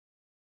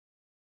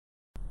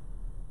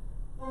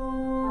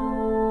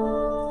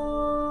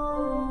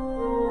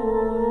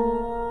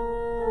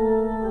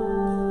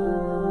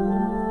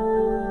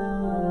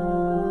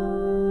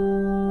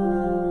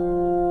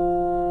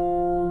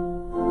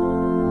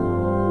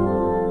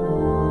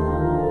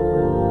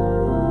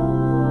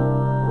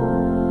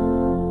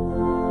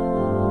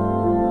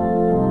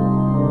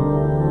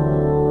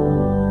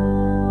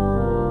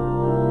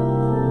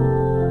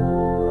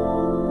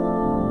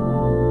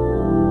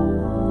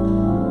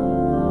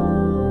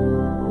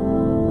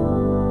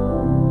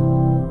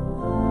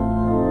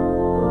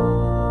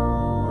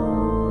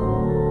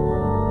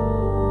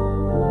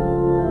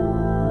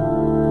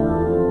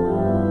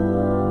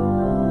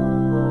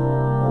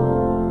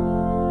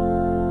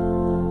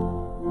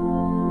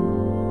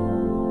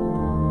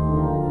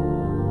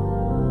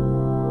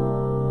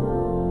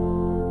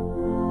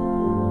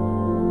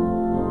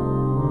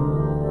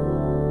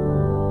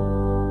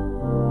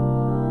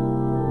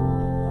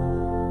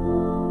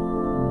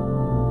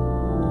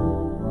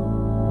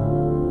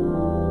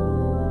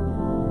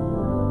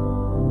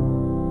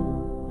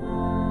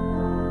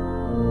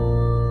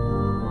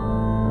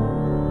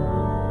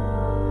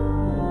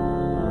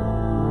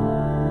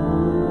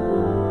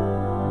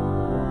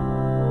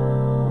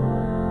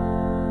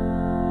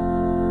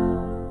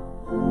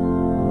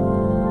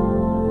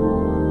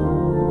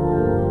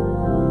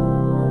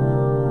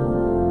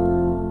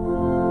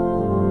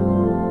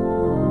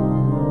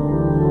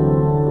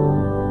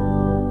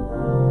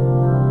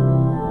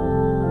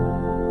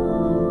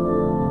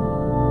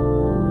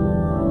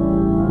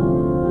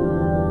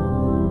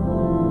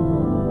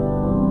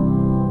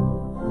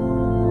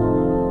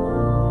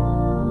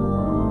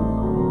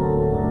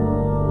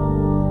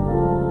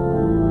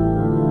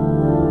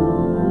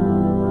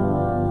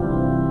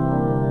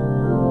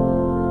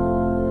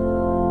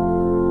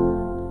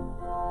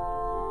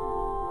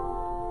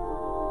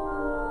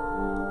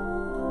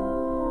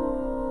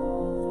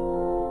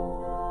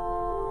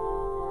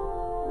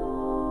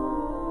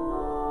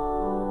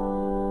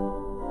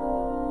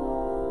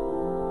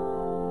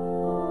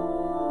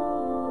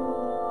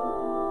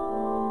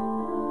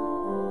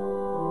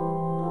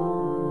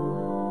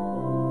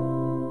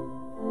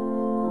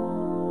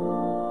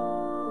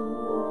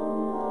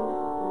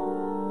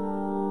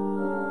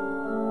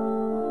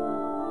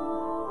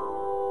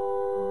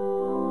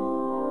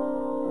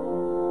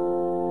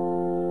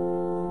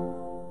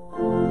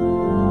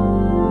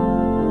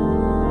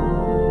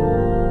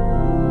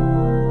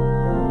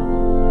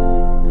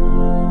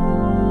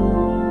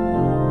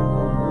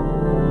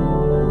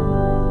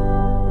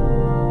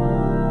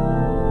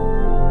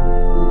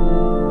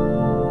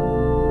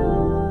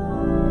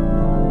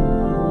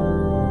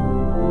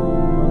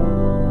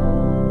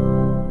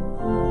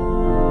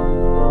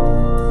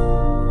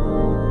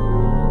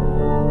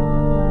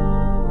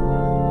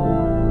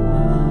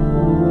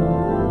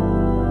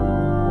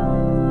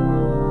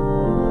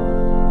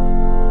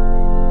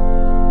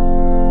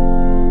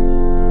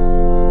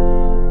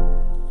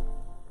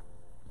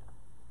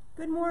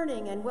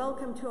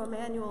welcome to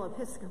Emmanuel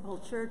Episcopal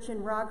Church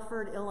in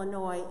Rockford,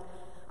 Illinois.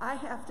 I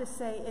have to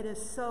say it is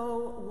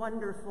so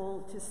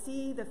wonderful to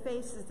see the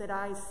faces that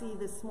I see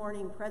this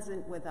morning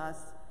present with us.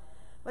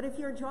 But if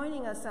you're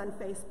joining us on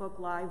Facebook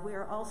Live, we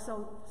are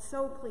also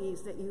so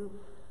pleased that you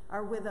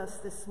are with us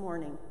this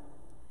morning.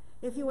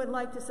 If you would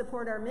like to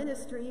support our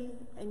ministry,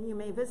 and you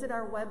may visit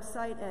our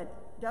website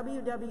at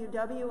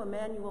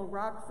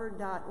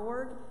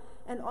www.emmanuelrockford.org,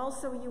 and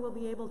also you will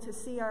be able to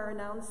see our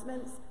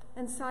announcements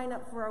and sign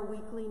up for our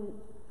weekly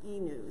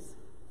e-news.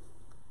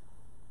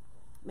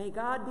 May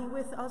God be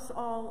with us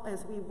all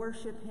as we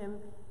worship him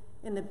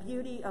in the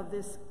beauty of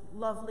this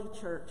lovely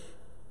church.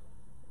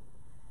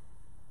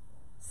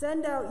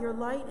 Send out your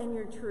light and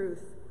your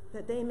truth,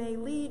 that they may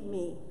lead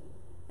me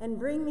and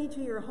bring me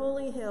to your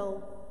holy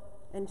hill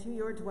and to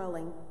your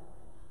dwelling.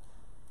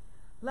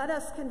 Let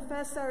us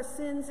confess our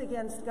sins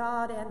against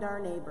God and our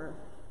neighbor.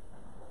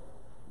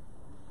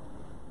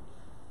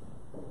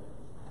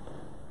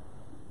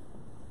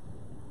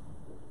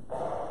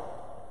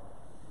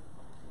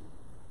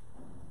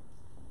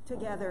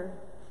 Together.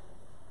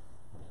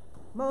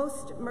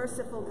 Most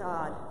merciful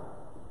God,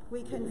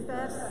 we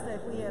confess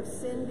that we have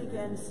sinned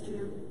against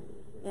you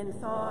in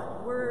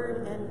thought,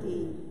 word, and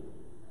deed,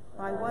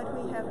 by what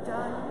we have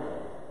done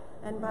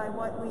and by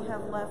what we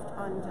have left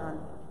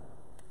undone.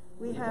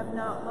 We have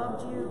not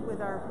loved you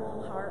with our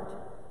whole heart.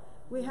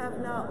 We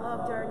have not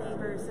loved our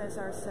neighbors as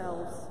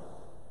ourselves.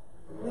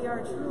 We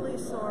are truly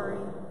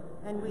sorry,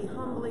 and we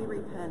humbly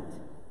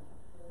repent.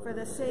 For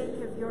the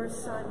sake of your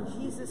Son,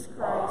 Jesus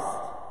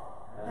Christ,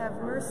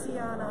 have mercy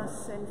on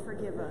us and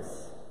forgive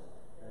us,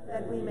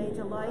 that we may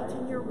delight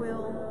in your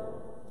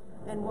will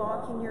and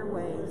walk in your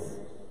ways,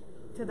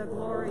 to the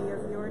glory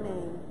of your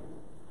name.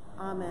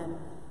 Amen.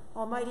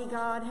 Almighty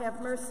God,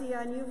 have mercy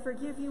on you,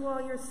 forgive you all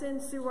your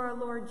sins through our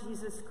Lord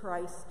Jesus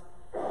Christ,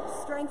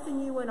 strengthen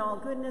you in all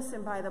goodness,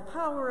 and by the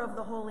power of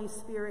the Holy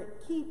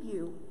Spirit, keep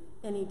you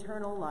in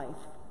eternal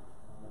life.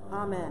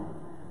 Amen.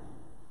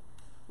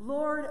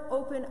 Lord,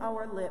 open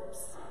our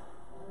lips.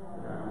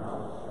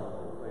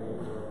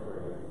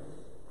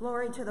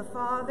 Glory to the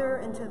Father,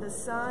 and to the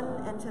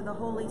Son, and to the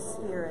Holy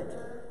Spirit,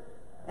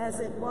 as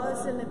it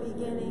was in the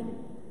beginning,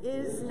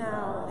 is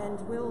now,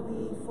 and will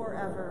be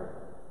forever.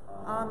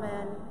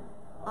 Amen.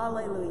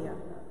 Alleluia.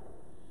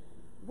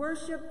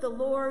 Worship the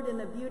Lord in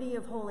the beauty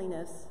of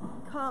holiness.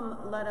 Come,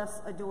 let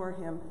us adore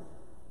him.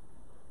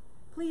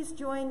 Please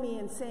join me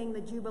in saying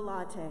the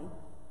Jubilate.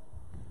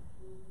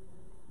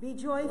 Be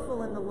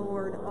joyful in the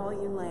Lord, all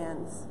you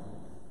lands.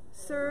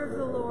 Serve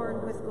the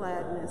Lord with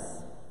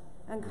gladness,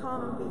 and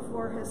come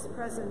before his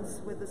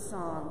presence with a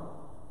song.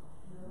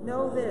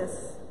 Know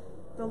this,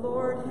 the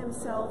Lord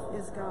himself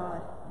is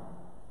God.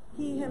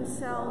 He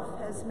himself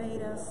has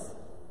made us,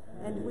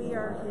 and we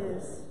are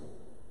his.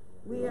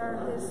 We are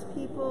his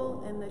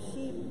people and the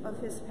sheep of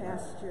his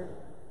pasture.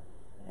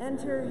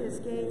 Enter his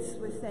gates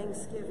with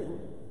thanksgiving.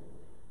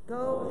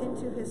 Go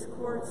into his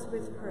courts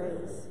with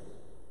praise.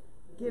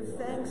 Give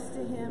thanks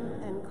to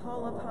him and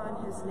call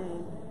upon his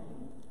name.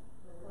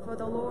 For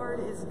the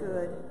Lord is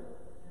good.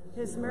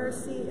 His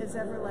mercy is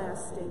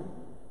everlasting.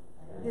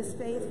 His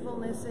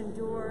faithfulness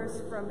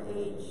endures from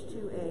age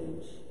to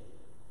age.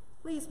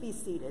 Please be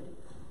seated.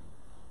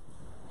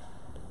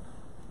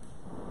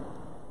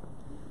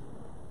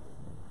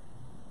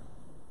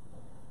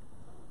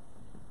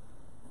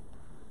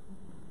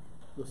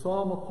 The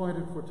psalm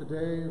appointed for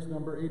today is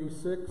number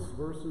 86,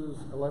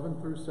 verses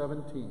 11 through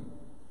 17.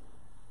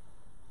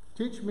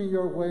 Teach me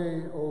your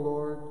way, O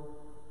Lord,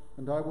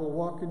 and I will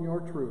walk in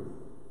your truth.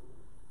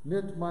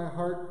 Knit my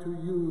heart to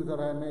you that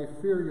I may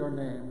fear your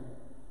name.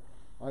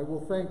 I will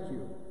thank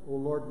you, O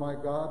Lord my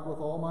God, with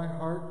all my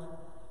heart,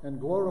 and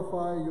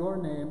glorify your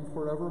name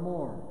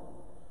forevermore.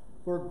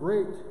 For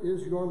great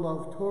is your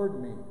love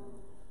toward me.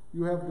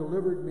 You have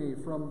delivered me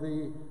from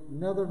the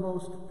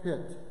nethermost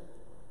pit.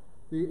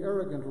 The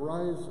arrogant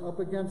rise up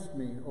against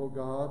me, O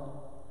God,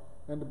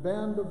 and a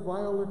band of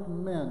violent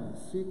men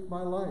seek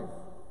my life.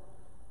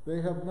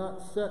 They have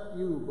not set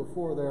you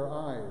before their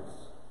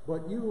eyes,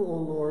 but you, O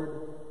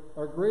Lord,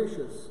 are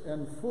gracious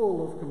and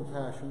full of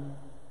compassion,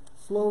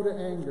 slow to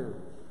anger,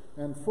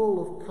 and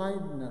full of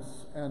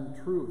kindness and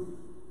truth.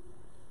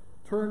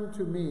 Turn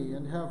to me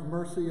and have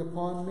mercy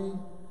upon me.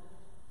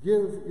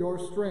 Give your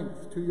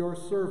strength to your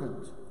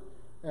servant,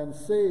 and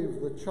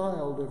save the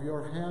child of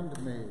your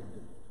handmaid.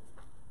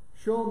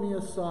 Show me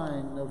a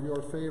sign of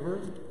your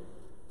favor,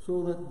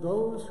 so that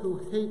those who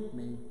hate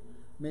me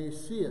may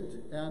see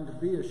it and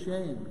be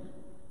ashamed.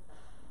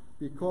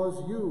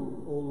 Because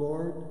you, O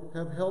Lord,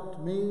 have helped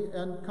me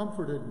and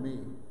comforted me.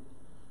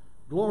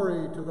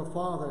 Glory to the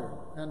Father,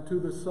 and to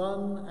the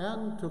Son,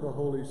 and to the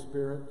Holy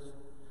Spirit,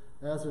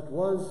 as it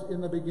was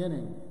in the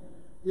beginning,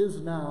 is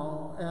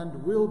now,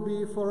 and will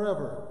be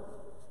forever.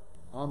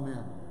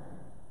 Amen.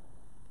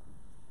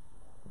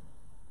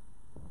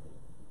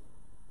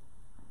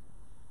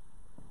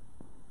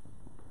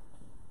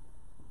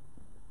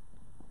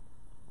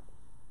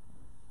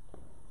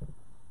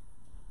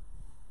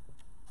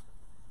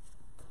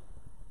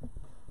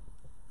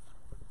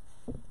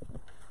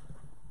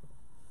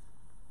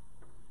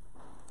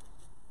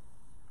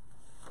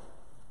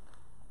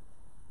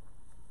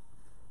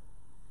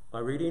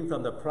 A reading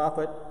from the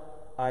prophet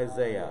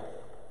Isaiah.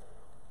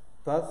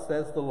 Thus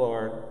says the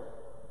Lord,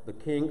 the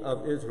King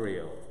of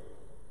Israel,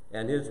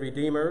 and his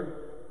Redeemer,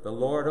 the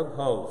Lord of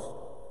hosts.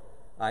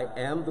 I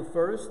am the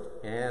first,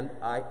 and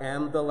I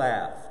am the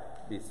last.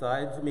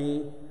 Besides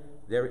me,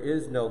 there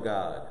is no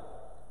God.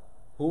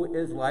 Who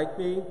is like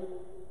me?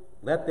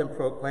 Let them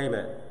proclaim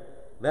it.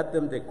 Let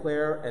them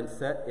declare and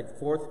set it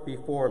forth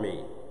before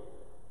me.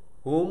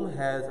 Whom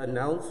has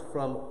announced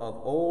from of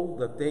old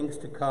the things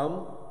to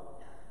come?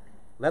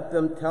 Let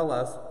them tell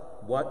us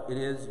what it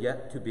is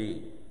yet to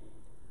be.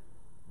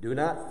 Do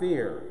not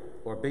fear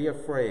or be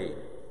afraid.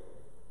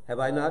 Have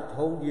I not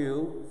told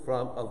you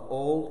from of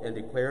old and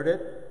declared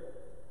it?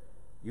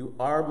 You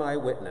are my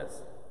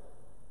witness.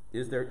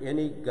 Is there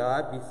any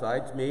God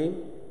besides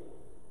me?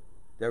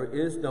 There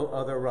is no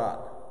other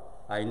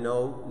rock. I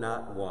know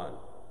not one.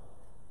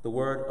 The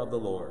word of the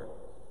Lord.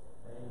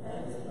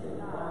 Thanks be to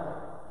God.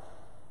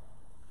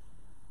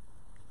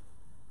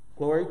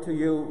 Glory to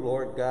you,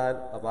 Lord God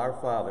of our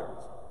fathers.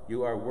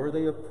 You are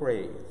worthy of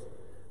praise.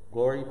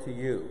 Glory to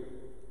you.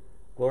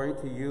 Glory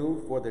to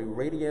you for the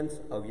radiance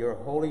of your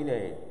holy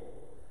name.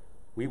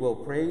 We will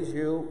praise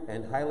you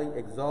and highly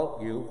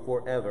exalt you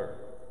forever.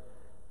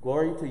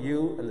 Glory to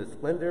you in the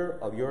splendor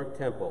of your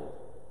temple,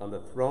 on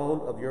the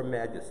throne of your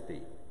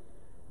majesty.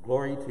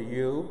 Glory to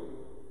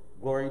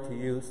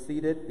you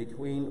seated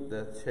between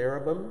the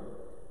cherubim.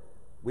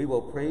 We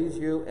will praise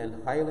you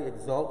and highly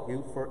exalt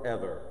you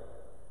forever.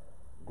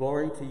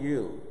 Glory to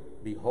you,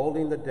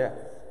 beholding the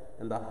depths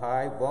and the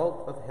high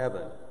vault of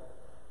heaven.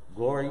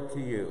 Glory to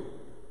you.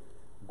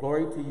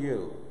 Glory to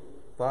you,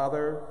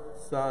 Father,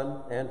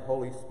 Son, and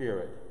Holy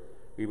Spirit.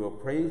 We will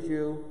praise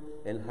you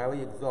and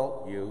highly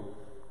exalt you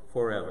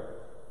forever.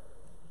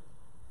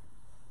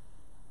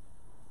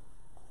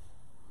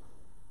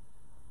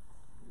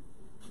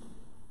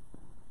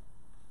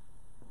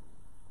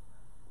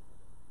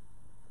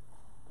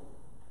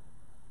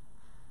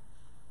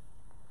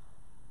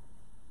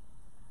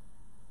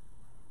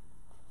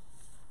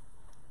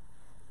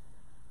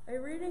 A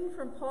reading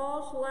from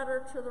Paul's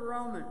letter to the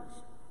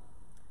Romans.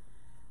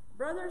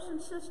 Brothers and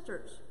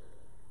sisters,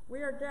 we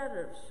are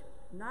debtors,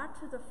 not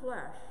to the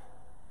flesh,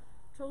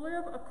 to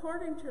live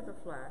according to the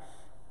flesh.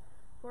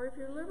 For if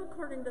you live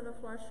according to the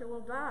flesh, you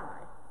will die.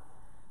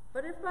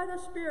 But if by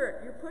the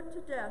Spirit you put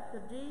to death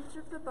the deeds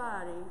of the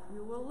body,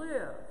 you will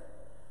live.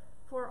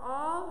 For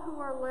all who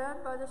are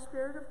led by the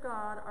Spirit of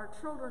God are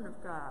children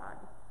of God.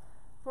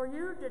 For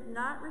you did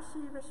not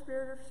receive a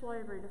spirit of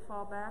slavery to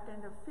fall back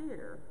into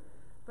fear,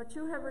 but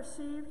you have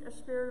received a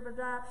spirit of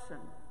adoption.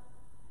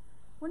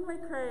 When we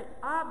cry,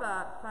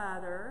 Abba,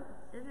 Father,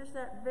 it is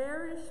that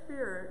very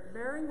Spirit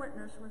bearing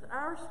witness with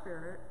our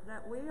spirit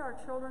that we are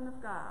children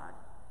of God.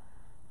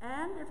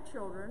 And if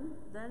children,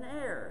 then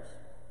heirs,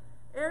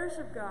 heirs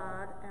of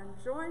God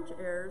and joint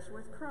heirs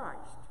with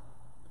Christ.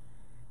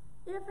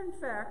 If in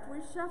fact we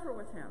suffer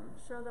with him,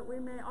 so that we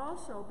may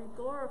also be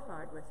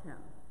glorified with him.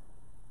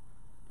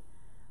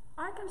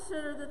 I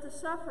consider that the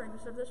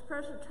sufferings of this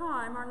present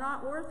time are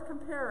not worth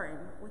comparing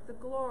with the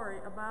glory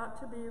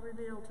about to be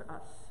revealed to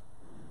us.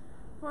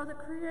 For the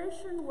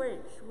creation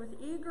waits with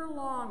eager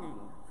longing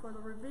for the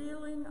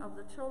revealing of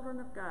the children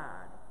of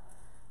God.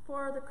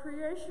 For the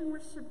creation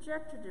was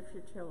subjected to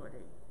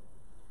futility,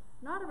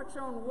 not of its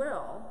own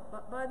will,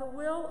 but by the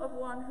will of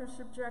one who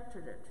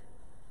subjected it,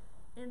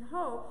 in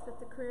hope that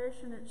the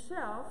creation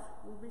itself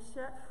will be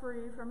set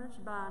free from its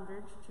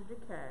bondage to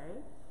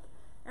decay,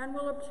 and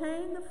will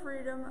obtain the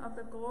freedom of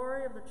the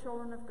glory of the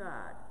children of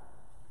God.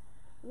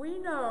 We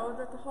know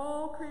that the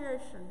whole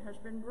creation has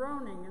been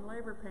groaning in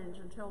labor pains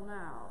until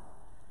now,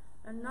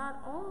 and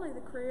not only the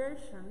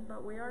creation,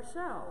 but we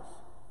ourselves,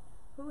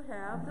 who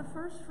have the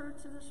first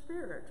fruits of the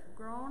Spirit,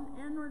 groan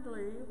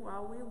inwardly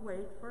while we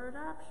wait for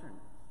adoption,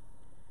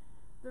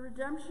 the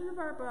redemption of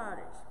our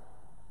bodies.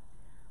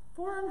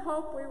 For in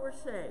hope we were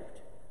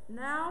saved.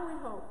 Now we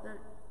hope that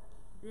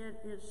it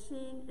is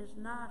seen is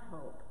not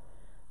hope.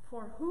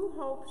 For who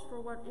hopes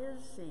for what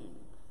is seen?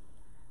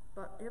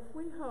 But if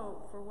we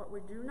hope for what we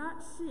do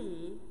not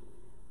see,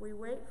 we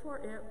wait for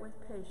it with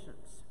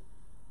patience.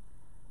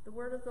 The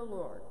word of the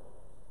Lord.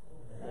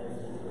 Thanks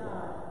be to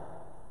God.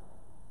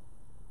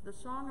 The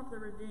Song of the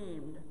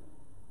Redeemed.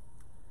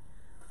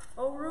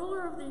 O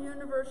ruler of the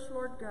universe,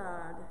 Lord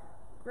God,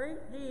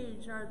 great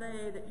deeds are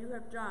they that you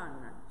have done,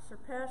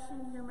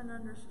 surpassing human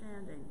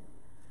understanding.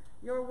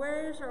 Your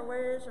ways are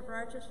ways of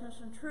righteousness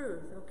and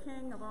truth, O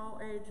King of all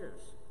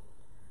ages.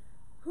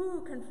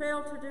 Who can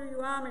fail to do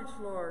you homage,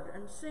 Lord,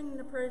 and sing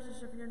the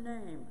praises of your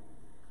name?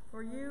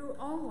 For you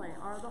only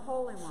are the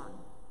Holy One.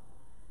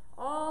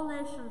 All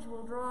nations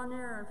will draw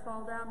near and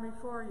fall down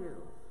before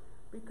you,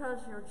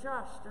 because your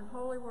just and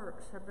holy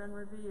works have been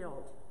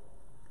revealed.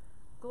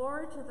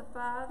 Glory to the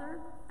Father,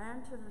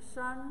 and to the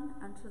Son,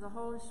 and to the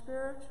Holy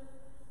Spirit,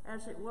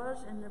 as it was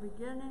in the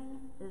beginning,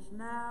 is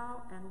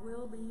now, and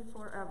will be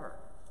forever.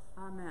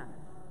 Amen.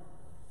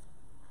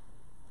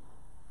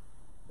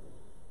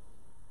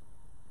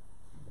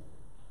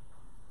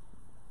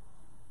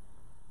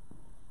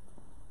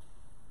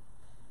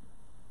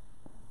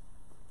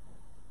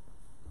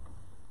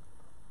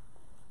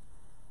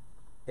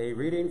 A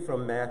reading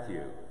from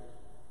Matthew.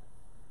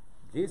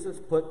 Jesus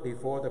put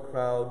before the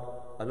crowd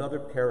another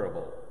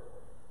parable.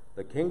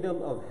 The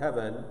kingdom of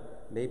heaven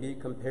may be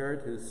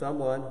compared to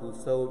someone who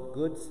sowed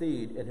good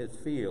seed in his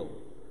field.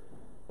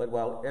 But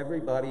while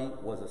everybody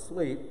was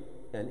asleep,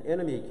 an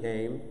enemy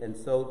came and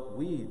sowed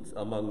weeds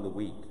among the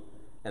wheat,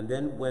 and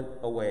then went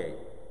away.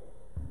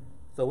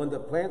 So when the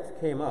plants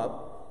came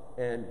up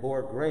and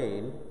bore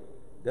grain,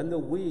 then the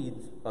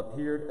weeds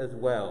appeared as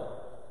well.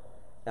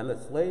 And the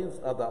slaves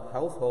of the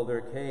householder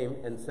came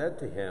and said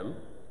to him,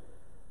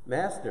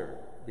 "Master,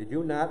 did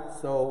you not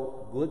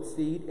sow good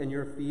seed in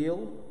your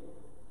field?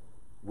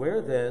 Where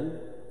then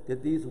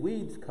did these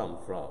weeds come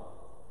from?"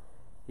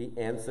 He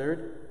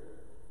answered,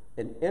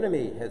 "An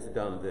enemy has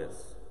done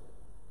this."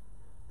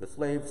 The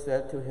slave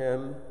said to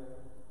him,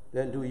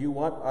 "Then do you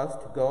want us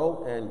to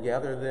go and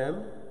gather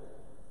them?"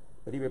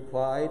 But he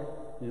replied,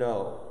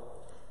 "No,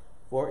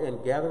 for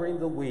in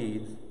gathering the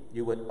weeds,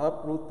 you would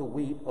uproot the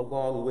wheat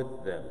along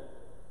with them.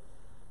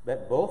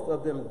 Let both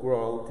of them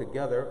grow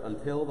together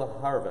until the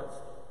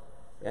harvest.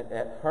 And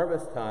at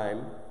harvest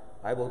time,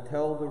 I will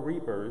tell the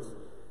reapers,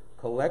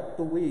 collect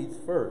the weeds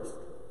first,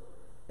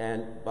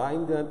 and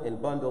bind them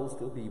in bundles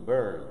to be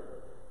burned,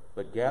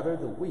 but gather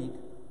the wheat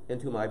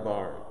into my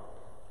barn."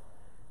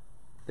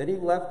 Then he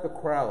left the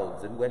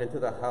crowds and went into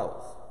the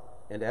house.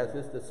 And as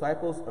his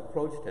disciples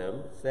approached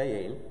him,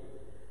 saying,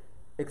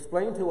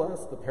 "Explain to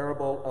us the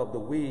parable of the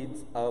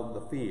weeds of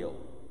the field,"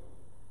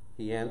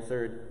 he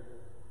answered,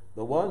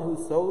 "The one who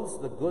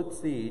sows the good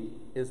seed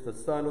is the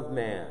Son of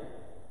Man.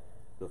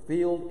 The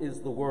field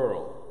is the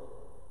world,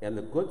 and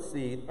the good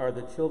seed are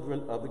the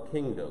children of the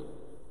kingdom.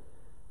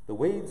 The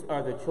weeds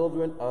are the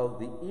children of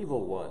the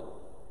evil one,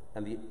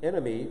 and the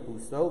enemy who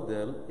sowed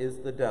them is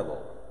the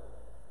devil.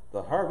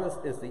 The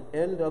harvest is the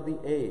end of the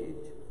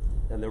age,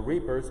 and the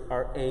reapers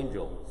are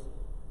angels.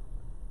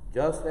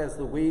 Just as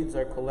the weeds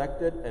are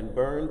collected and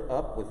burned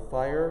up with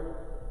fire,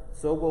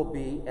 so will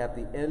be at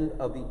the end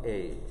of the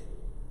age.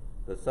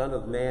 The Son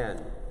of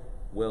Man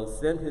will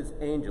send his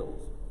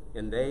angels,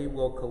 and they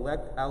will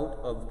collect out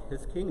of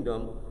his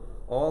kingdom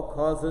all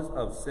causes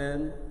of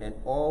sin and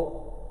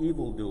all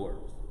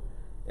evildoers,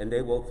 and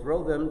they will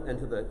throw them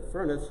into the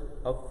furnace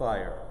of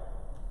fire,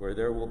 where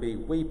there will be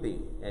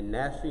weeping and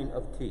gnashing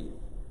of teeth.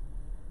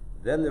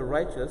 Then the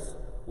righteous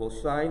will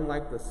shine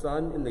like the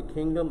sun in the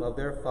kingdom of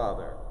their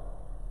Father.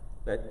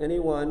 Let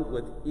anyone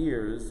with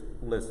ears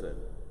listen."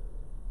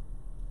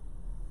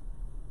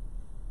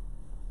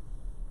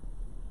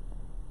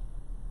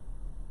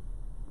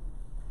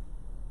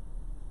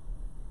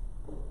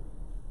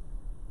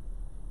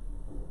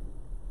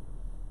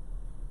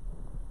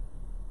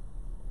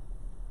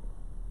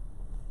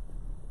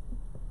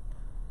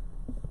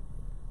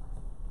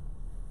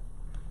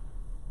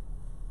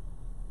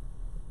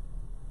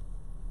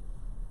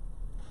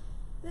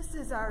 This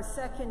is our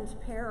second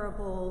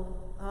parable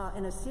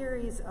in a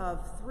series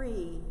of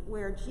 3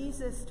 where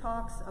Jesus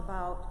talks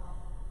about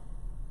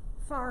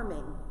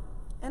farming.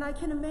 And I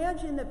can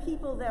imagine the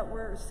people that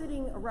were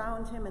sitting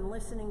around him and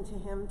listening to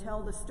him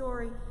tell the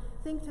story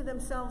think to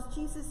themselves,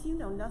 "Jesus, you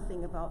know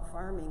nothing about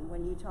farming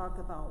when you talk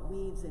about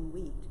weeds and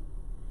wheat,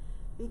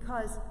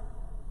 because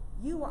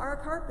you are a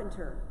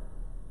carpenter."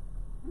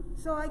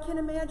 So I can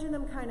imagine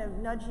them kind of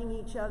nudging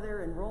each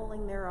other and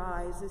rolling their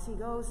eyes as he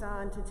goes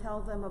on to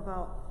tell them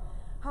about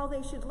how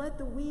they should let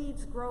the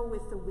weeds grow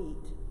with the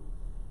wheat.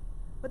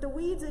 But the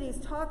weeds that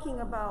he's talking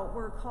about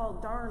were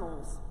called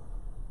darnels,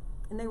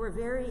 and they were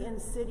very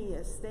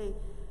insidious. They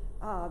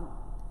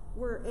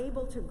were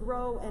able to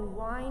grow and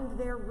wind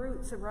their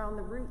roots around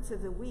the roots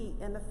of the wheat,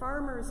 and the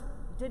farmers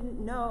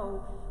didn't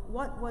know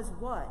what was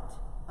what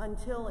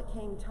until it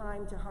came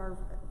time to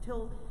harvest,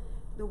 until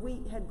the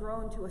wheat had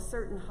grown to a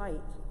certain height,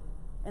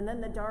 and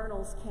then the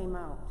darnels came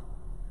out.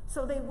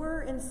 So they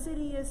were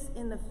insidious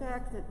in the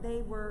fact that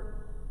they were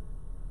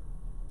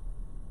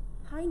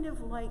kind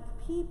of like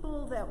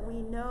people that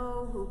we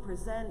know who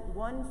present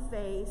one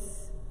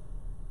face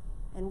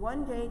and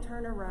one day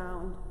turn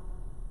around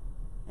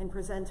and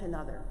present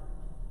another.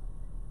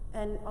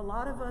 And a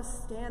lot of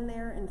us stand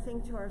there and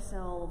think to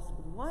ourselves,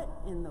 what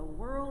in the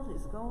world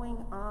is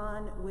going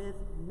on with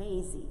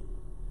Maisie?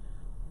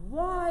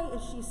 Why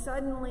is she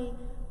suddenly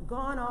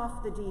gone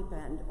off the deep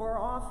end or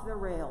off the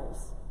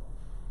rails?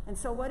 And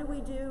so what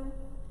do?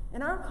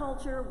 In our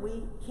culture,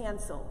 we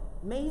cancel.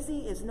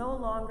 Maisie is no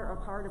longer a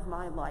part of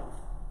my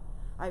life.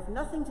 I have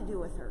nothing to do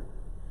with her.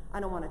 I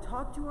don't want to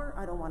talk to her.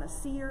 I don't want to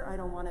see her. I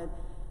don't want to,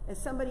 as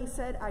somebody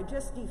said, I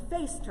just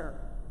defaced her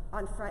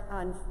on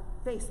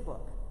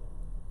Facebook.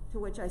 To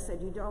which I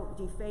said, you don't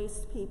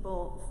deface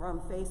people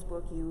from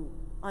Facebook, you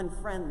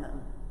unfriend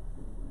them.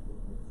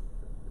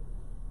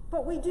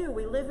 But we do.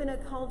 We live in a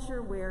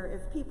culture where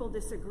if people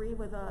disagree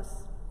with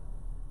us,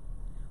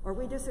 or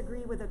we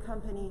disagree with a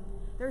company,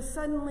 there's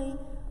suddenly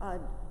a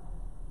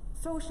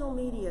social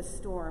media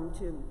storm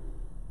to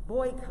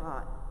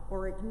boycott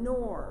or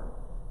ignore.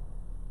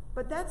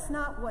 But that's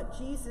not what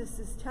Jesus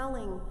is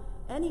telling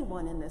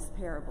anyone in this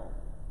parable.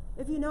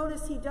 If you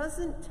notice, he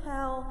doesn't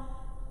tell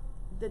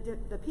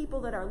the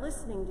people that are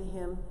listening to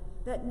him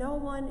that no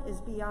one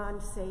is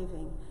beyond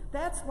saving.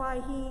 That's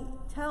why he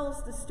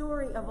tells the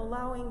story of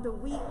allowing the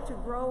wheat to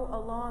grow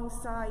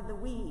alongside the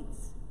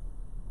weeds.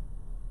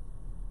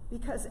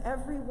 Because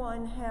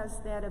everyone has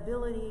that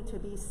ability to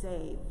be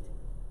saved,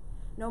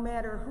 no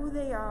matter who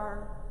they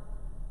are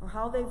or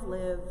how they've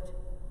lived.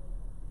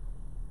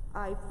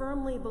 I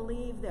firmly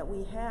believe that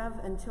we have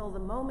until the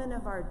moment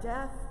of our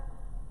death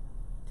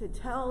to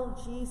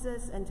tell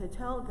Jesus and to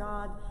tell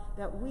God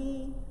that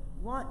we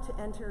want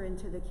to enter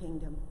into the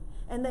kingdom,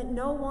 and that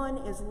no one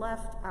is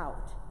left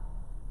out.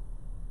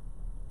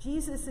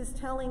 Jesus is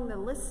telling the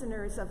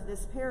listeners of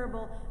this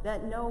parable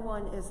that no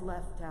one is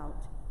left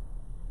out.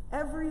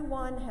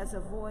 Everyone has a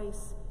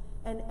voice,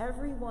 and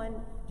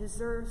everyone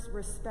deserves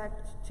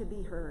respect to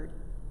be heard.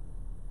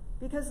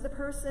 Because the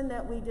person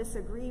that we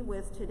disagree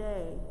with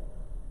today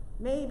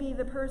may be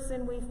the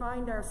person we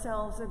find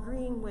ourselves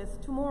agreeing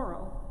with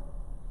tomorrow.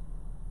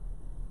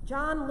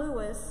 John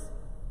Lewis,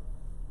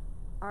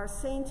 our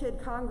sainted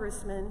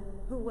congressman,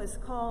 who was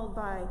called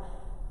by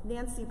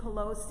Nancy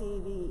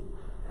Pelosi the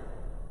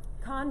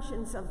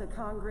conscience of the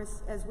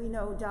Congress, as we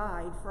know,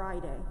 died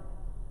Friday.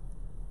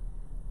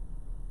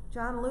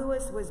 John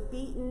Lewis was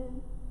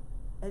beaten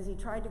as he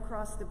tried to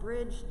cross the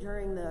bridge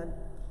during the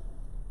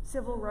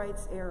civil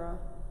rights era,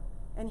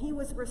 and he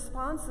was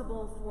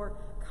responsible for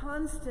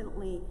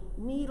constantly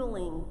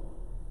needling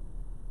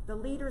the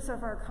leaders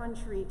of our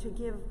country to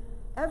give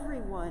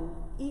everyone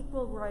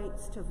equal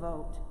rights to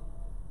vote.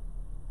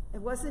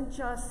 It wasn't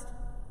just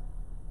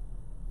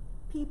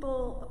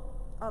people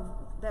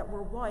that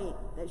were white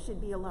that should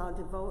be allowed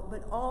to vote,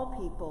 but all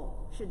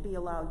people should be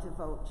allowed to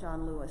vote,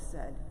 John Lewis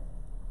said.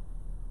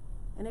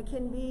 And it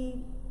can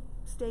be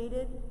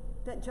stated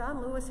that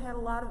John Lewis had a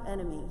lot of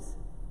enemies,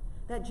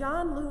 that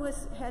John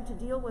Lewis had to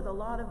deal with a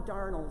lot of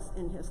darnels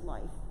in his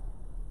life.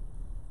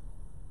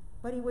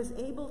 But he was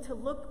able to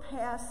look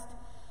past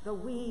the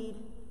weed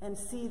and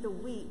see the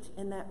wheat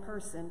in that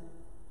person.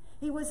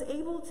 He was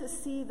able to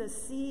see the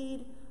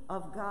seed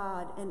of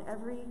God in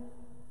every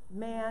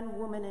man,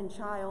 woman, and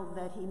child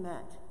that he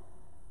met.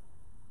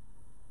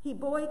 He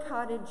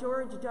boycotted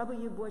George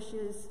W.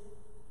 Bush's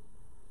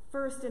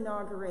first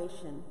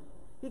inauguration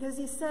because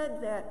he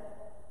said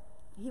that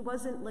he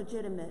wasn't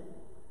legitimate,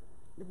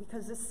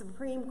 because the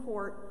Supreme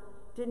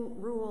Court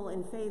didn't rule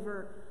in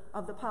favor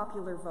of the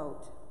popular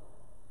vote,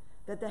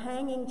 that the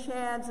hanging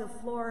chads of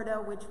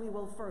Florida, which we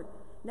will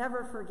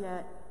never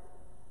forget,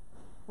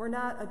 were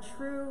not a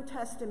true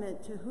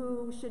testament to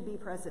who should be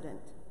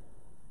president.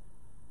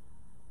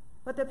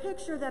 But the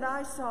picture that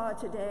I saw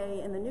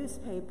today in the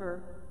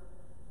newspaper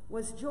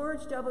was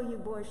George W.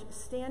 Bush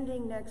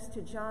standing next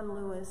to John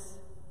Lewis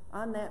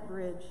on that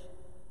bridge,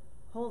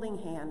 holding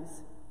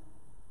hands.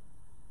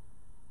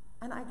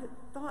 And I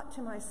thought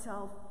to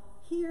myself,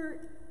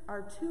 here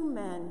are two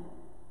men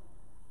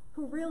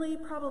who really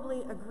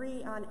probably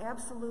agree on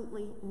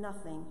absolutely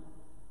nothing,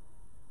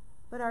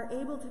 but are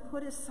able to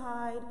put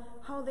aside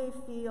how they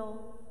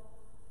feel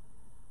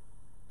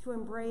to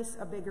embrace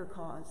a bigger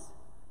cause.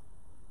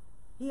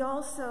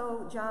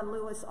 John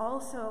Lewis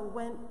also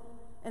went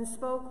and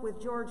spoke with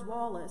George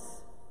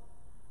Wallace,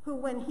 who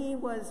when he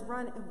was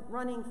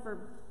running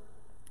for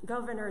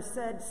governor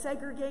said,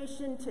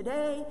 segregation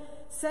today,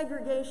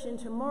 segregation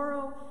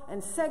tomorrow,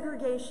 and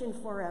segregation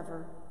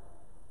forever.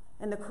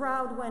 And the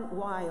crowd went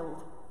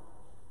wild.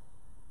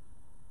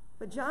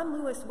 But John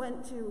Lewis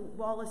went to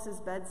Wallace's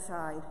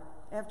bedside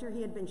after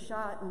he had been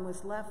shot and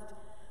was left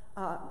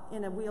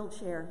in a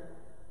wheelchair.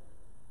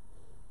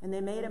 And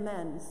they made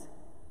amends.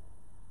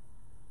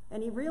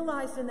 And he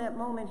realized in that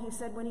moment, he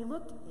said, when he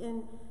looked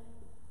in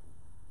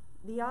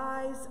the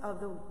eyes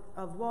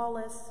of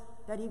Wallace,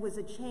 that he was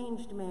a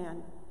changed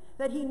man,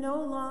 that he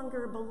no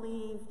longer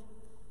believed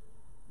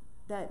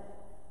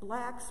that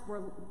blacks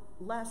were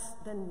less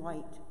than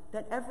white,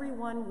 that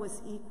everyone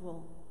was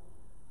equal.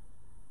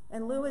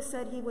 And Lewis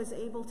said he was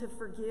able to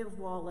forgive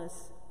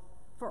Wallace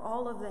for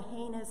all of the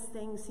heinous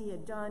things he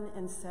had done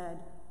and said.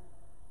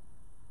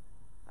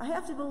 I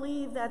have to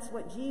believe that's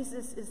what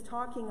Jesus is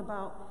talking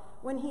about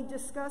when he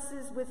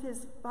discusses with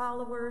his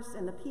followers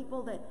and the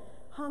people that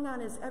hung on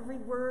his every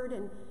word,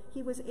 and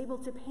he was able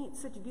to paint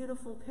such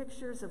beautiful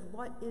pictures of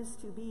what is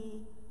to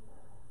be,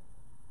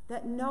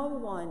 that no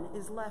one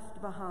is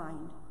left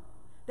behind,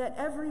 that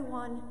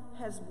everyone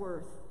has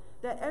worth,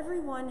 that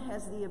everyone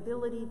has the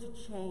ability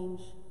to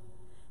change,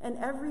 and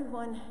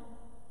everyone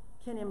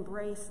can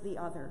embrace the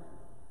other.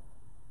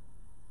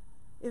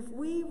 If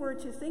we were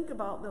to think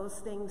about those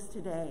things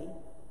today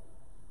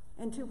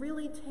and to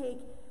really take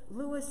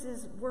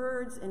Lewis's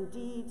words and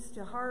deeds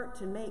to heart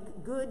to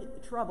make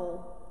good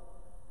trouble,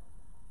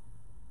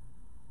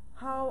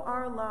 how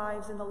our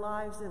lives and the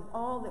lives of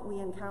all that we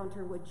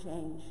encounter would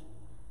change.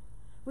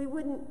 We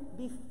wouldn't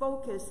be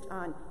focused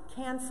on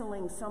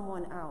canceling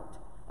someone out,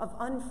 of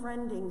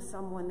unfriending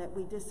someone that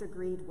we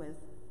disagreed with,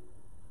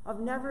 of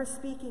never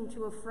speaking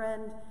to a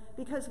friend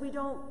because we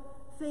don't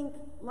think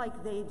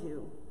like they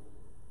do.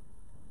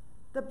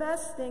 The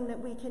best thing that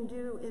we can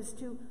do is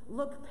to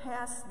look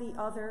past the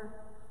other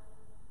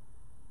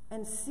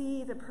and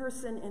see the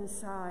person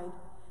inside,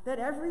 that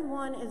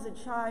everyone is a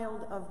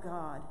child of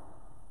God.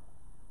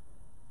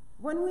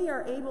 When we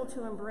are able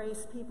to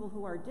embrace people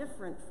who are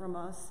different from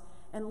us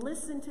and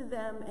listen to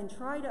them and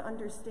try to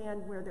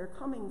understand where they're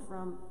coming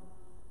from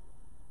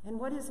and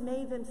what has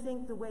made them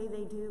think the way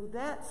they do,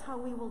 that's how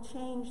we will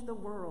change the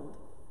world.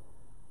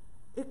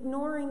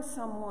 Ignoring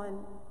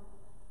someone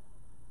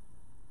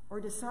or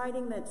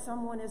deciding that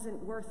someone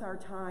isn't worth our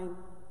time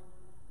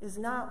is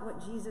not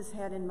what Jesus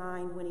had in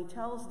mind when he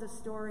tells the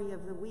story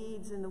of the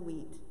weeds and the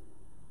wheat.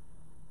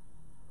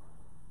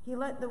 He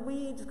let the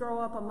weeds grow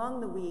up among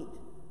the wheat,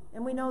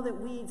 and we know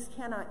that weeds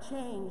cannot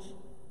change,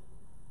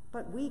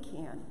 but we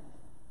can.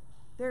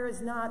 There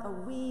is not a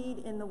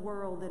weed in the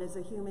world that is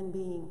a human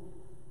being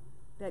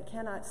that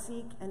cannot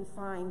seek and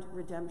find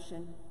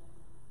redemption.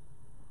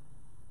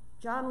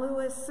 John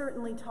Lewis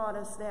certainly taught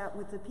us that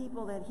with the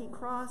people that he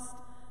crossed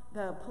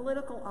the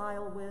political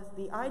aisle with,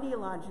 the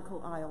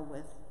ideological aisle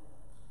with,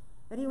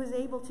 that he was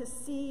able to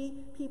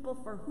see people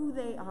for who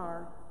they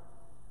are,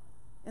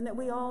 and that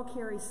we all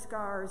carry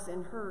scars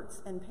and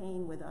hurts and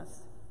pain with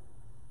us.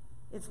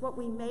 It's what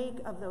we make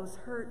of those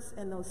hurts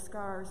and those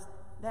scars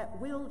that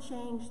will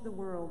change the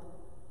world.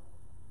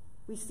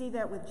 We see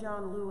that with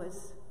John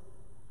Lewis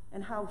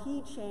and how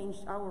he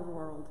changed our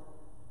world.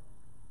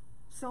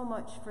 So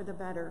much for the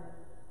better.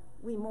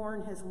 We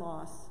mourn his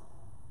loss.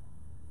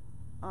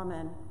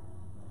 Amen.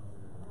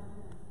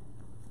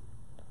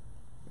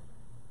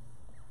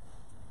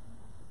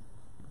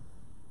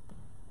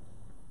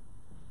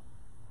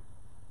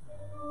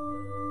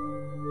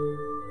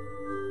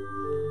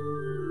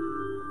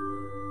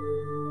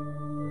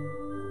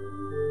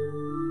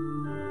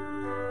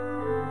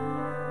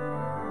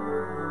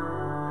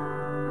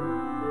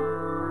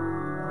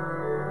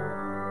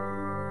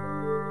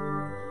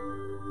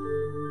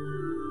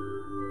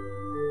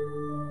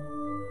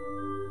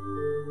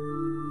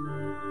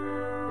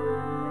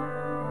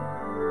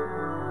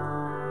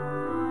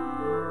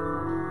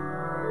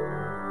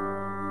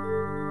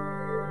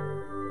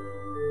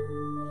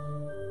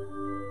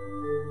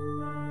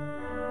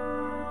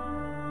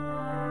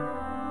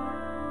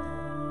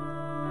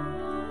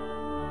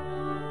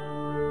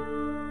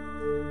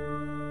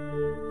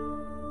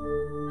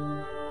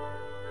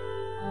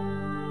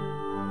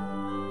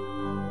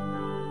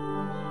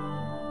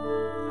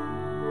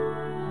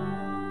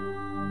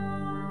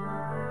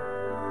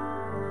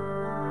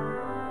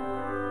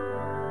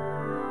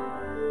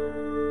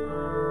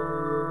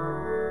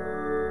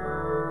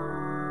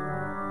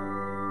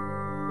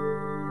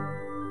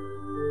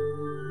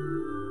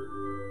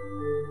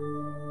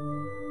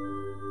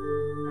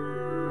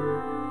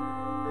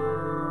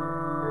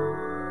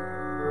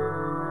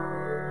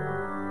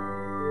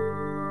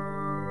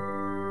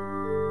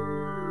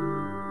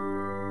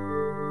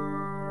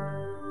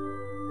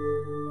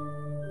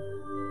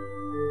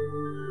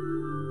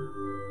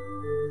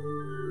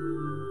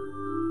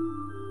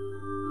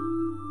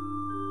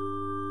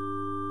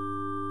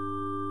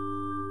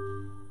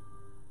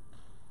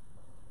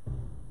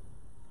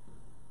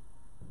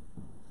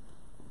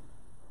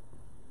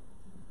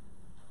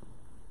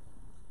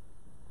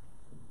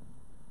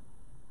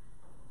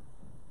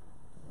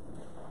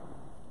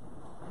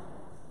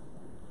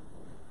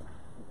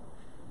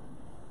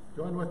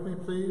 Join with me,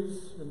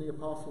 please, in the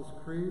Apostles'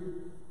 Creed.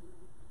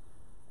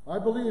 I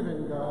believe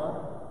in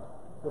God,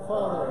 the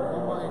Father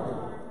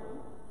Almighty,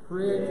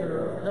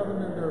 creator of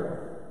heaven and earth.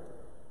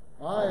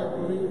 I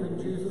believe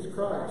in Jesus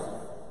Christ,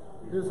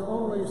 his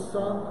only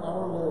Son,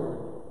 our Lord.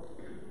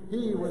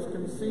 He was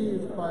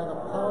conceived by the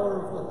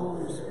power of the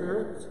Holy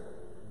Spirit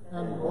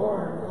and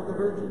born of the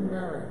Virgin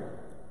Mary.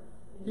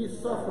 He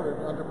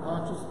suffered under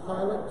Pontius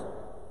Pilate,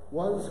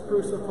 was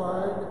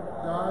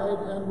crucified,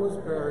 died, and was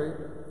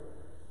buried.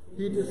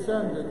 He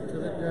descended to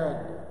the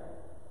dead.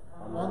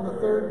 On the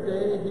third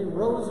day he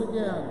rose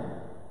again.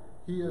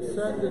 He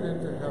ascended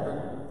into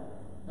heaven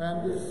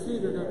and is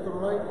seated at the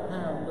right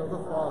hand of the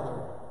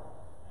Father.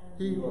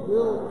 He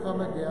will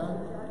come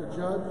again to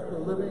judge the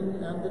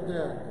living and the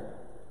dead.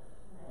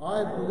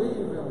 I believe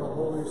in the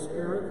Holy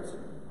Spirit,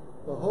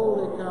 the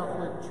Holy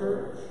Catholic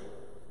Church,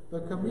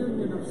 the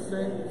communion of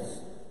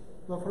saints,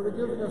 the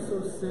forgiveness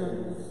of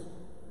sins,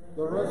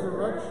 the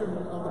resurrection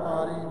of the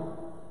body,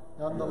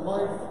 and the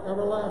life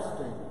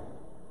everlasting.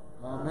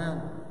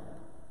 Amen.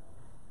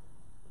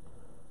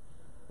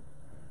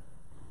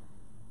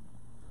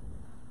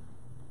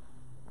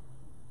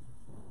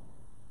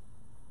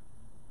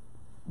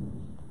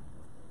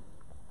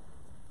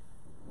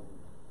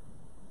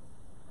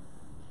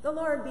 The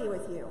Lord be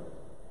with you.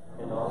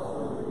 And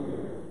also with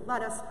you.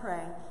 Let us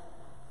pray.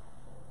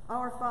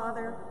 Our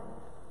Father,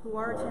 who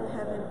art in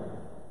heaven,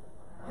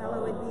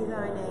 hallowed be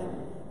thy name.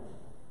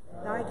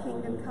 Thy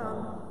kingdom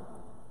come,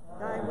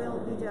 thy will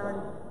be done,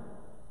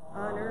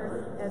 on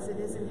earth as it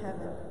is in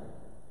heaven.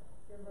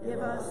 Give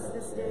us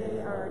this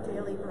day our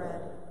daily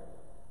bread,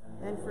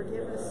 and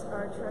forgive us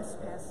our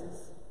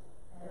trespasses,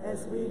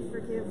 as we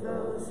forgive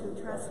those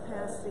who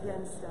trespass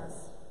against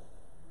us.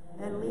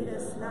 And lead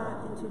us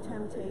not into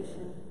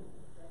temptation,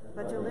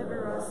 but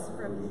deliver us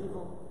from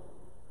evil.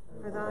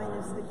 For thine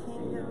is the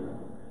kingdom,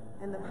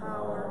 and the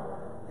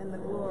power, and the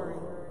glory,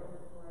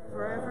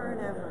 forever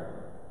and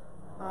ever.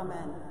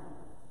 Amen.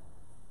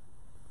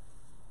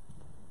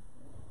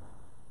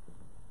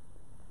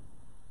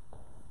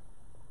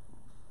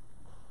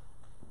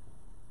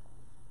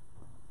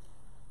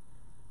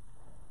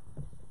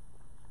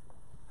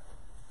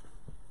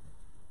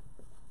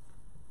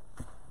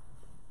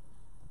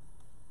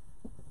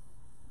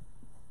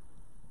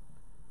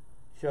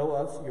 Show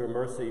us your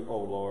mercy, O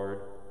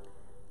Lord.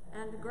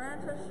 And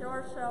grant us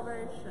your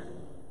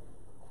salvation.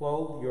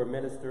 Clothe your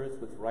ministers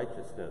with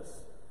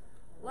righteousness.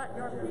 Let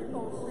your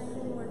people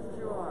sing with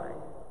joy.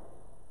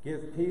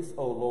 Give peace,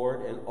 O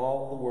Lord, in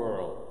all the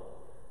world.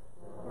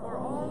 For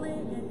only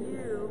in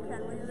you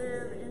can we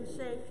live in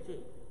safety.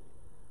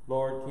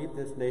 Lord, keep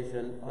this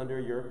nation under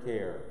your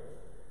care.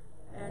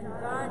 And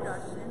guide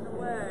us in the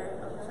way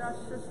of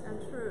justice and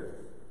truth.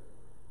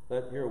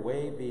 Let your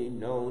way be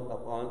known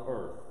upon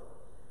earth.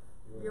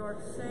 Your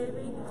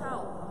saving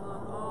help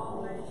among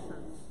all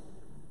nations.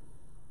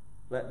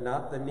 Let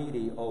not the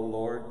needy, O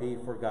Lord, be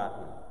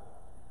forgotten.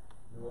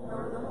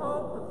 Nor the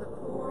hope of the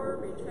poor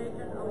be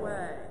taken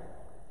away.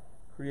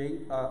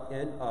 Create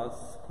in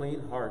us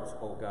clean hearts,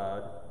 O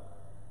God.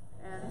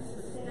 And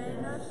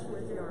sustain us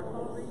with your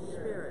Holy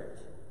Spirit.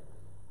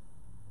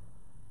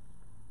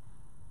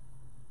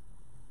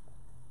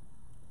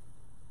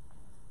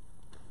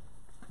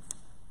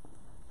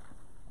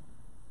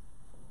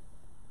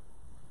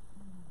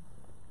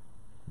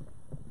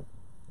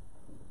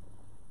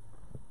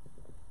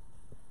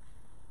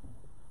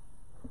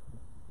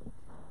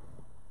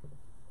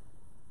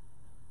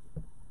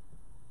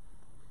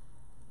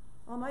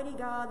 Almighty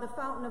God, the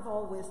fountain of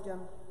all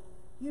wisdom,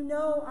 you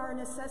know our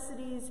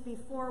necessities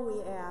before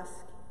we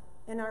ask,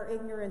 and our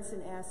ignorance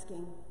in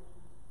asking.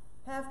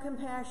 Have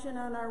compassion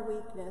on our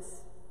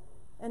weakness,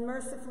 and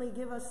mercifully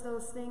give us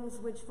those things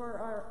which for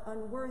our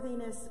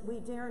unworthiness we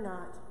dare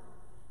not,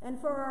 and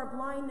for our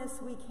blindness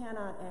we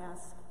cannot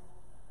ask.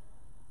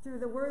 Through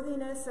the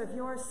worthiness of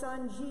your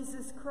Son,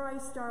 Jesus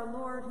Christ, our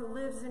Lord, who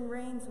lives and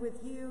reigns with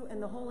you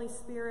and the Holy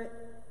Spirit,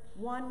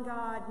 one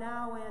God,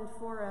 now and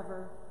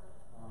forever.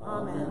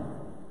 Amen.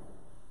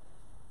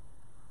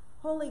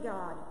 Holy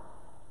God,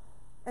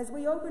 as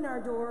we open our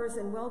doors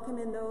and welcome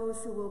in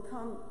those who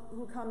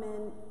come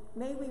in,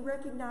 may we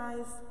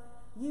recognize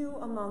you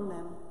among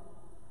them.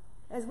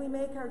 As we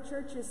make our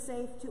churches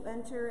safe to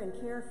enter and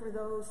care for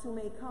those who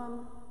may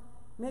come,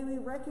 may we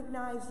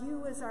recognize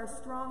you as our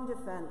strong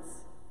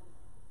defense.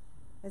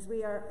 As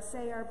we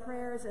say our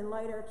prayers and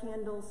light our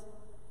candles,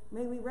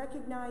 may we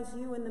recognize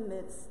you in the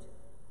midst.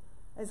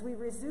 As we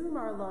resume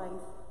our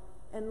life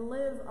and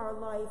live our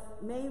life,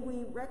 may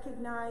we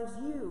recognize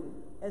you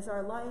as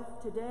our life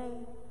today,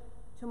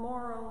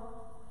 tomorrow,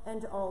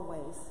 and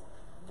always.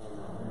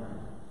 Amen.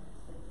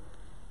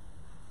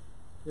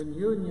 In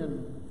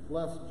union,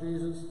 bless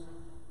Jesus,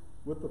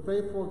 with the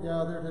faithful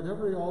gathered at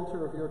every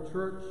altar of your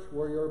church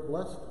where your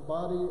blessed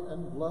body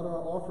and blood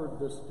are offered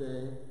this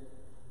day,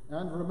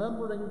 and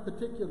remembering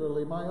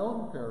particularly my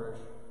own parish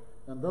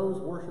and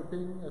those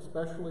worshiping,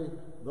 especially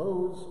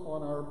those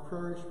on our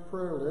parish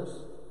prayer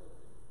list,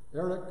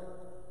 Eric,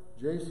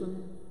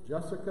 Jason,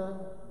 Jessica,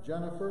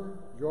 Jennifer,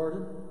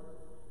 Jordan,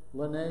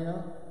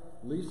 Linnea,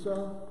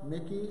 Lisa,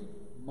 Mickey,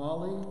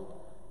 Molly,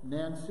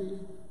 Nancy,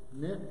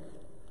 Nick,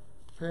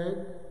 Peg,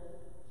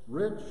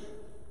 Rich,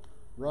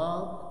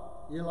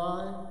 Rob,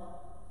 Eli,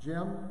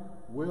 Jim,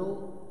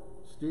 Will,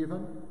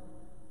 Stephen,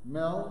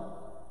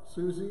 Mel,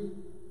 Susie,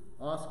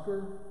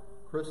 Oscar,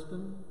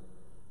 Kristen,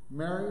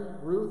 Mary,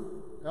 Ruth,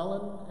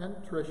 Ellen, and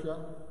Tricia.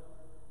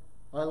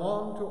 I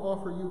long to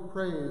offer you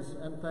praise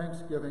and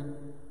thanksgiving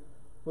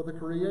for the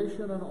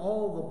creation and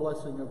all the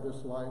blessing of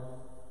this life,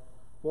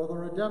 for the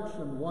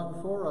redemption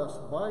won for us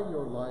by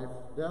your life,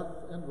 death,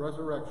 and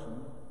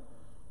resurrection,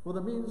 for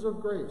the means of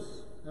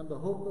grace and the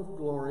hope of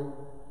glory,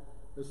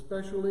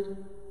 especially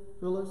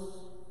Phyllis,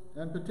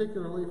 and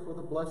particularly for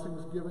the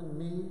blessings given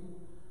me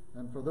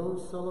and for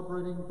those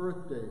celebrating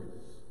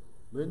birthdays,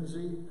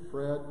 Lindsay,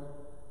 Fred,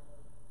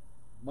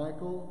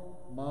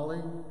 Michael,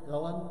 Molly,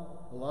 Ellen,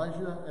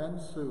 Elijah, and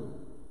Sue.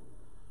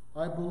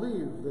 I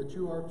believe that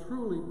you are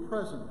truly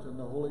present in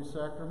the Holy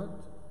Sacrament,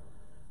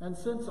 and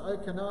since I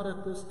cannot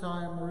at this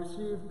time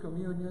receive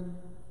communion,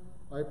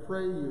 I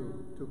pray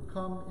you to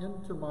come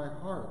into my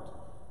heart.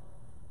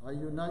 I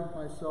unite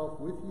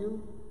myself with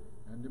you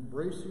and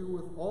embrace you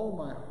with all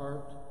my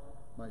heart,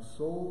 my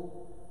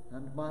soul,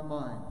 and my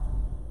mind.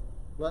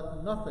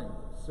 Let nothing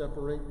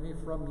separate me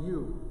from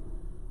you.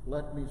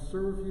 Let me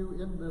serve you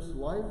in this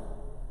life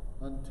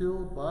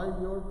until, by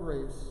your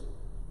grace,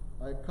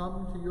 I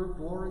come to your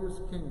glorious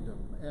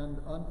kingdom and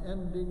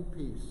unending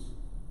peace.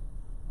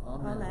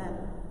 Amen. Amen.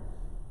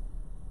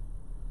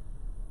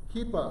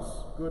 Keep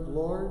us, good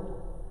Lord,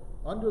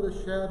 under the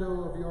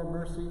shadow of your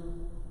mercy.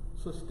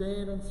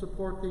 Sustain and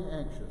support the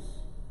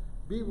anxious.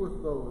 Be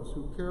with those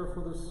who care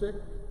for the sick,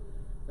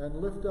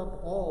 and lift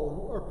up all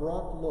who are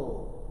brought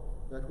low,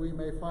 that we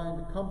may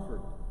find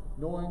comfort,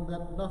 knowing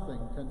that nothing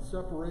can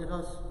separate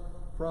us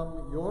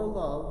from your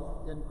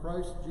love in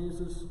Christ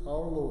Jesus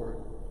our Lord.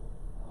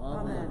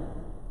 Amen.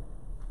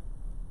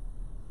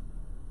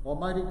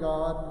 Almighty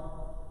God,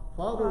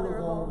 Father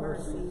of all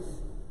mercies,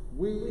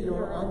 we,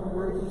 your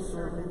unworthy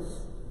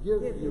servants,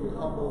 give you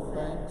humble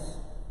thanks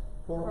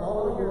for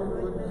all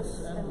your goodness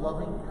and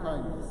loving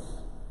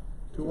kindness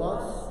to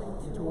us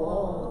and to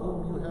all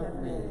whom you have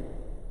made.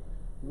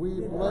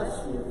 We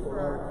bless you for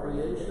our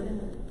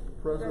creation,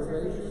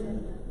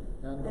 preservation,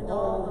 and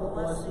all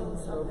the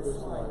blessings of this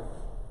life,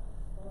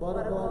 but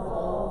above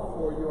all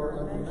for your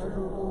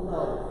immeasurable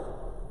love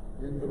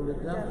in the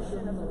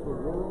redemption of the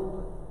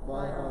world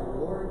by our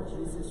Lord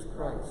Jesus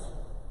Christ,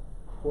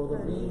 for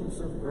the means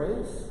of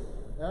grace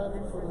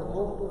and for the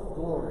hope of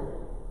glory.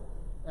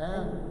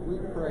 And we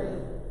pray,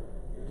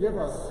 give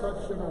us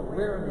such an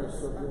awareness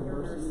of your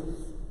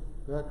mercies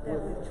that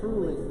with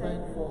truly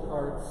thankful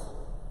hearts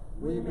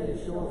we may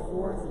show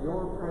forth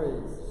your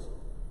praise,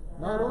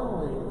 not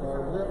only with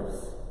our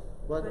lips,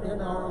 but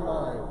in our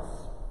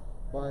lives,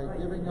 by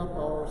giving up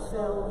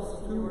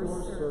ourselves to your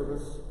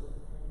service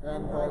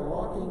and by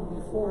walking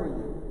before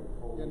you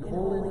in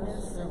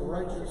holiness and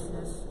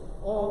righteousness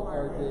all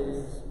our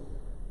days,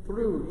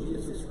 through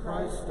Jesus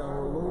Christ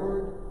our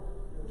Lord,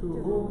 to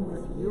whom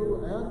with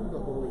you and the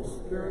Holy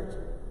Spirit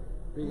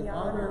be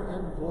honor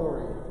and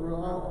glory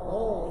throughout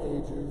all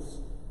ages.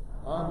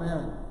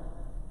 Amen.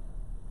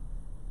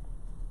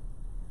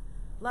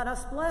 Let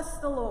us bless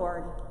the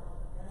Lord.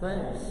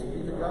 Thanks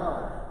be to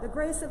God. The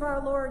grace of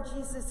our Lord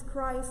Jesus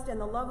Christ and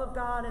the love of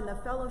God and the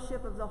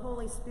fellowship of the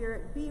Holy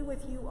Spirit be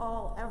with you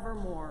all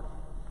evermore.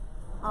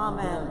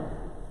 Amen.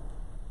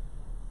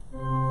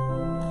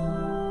 Amen.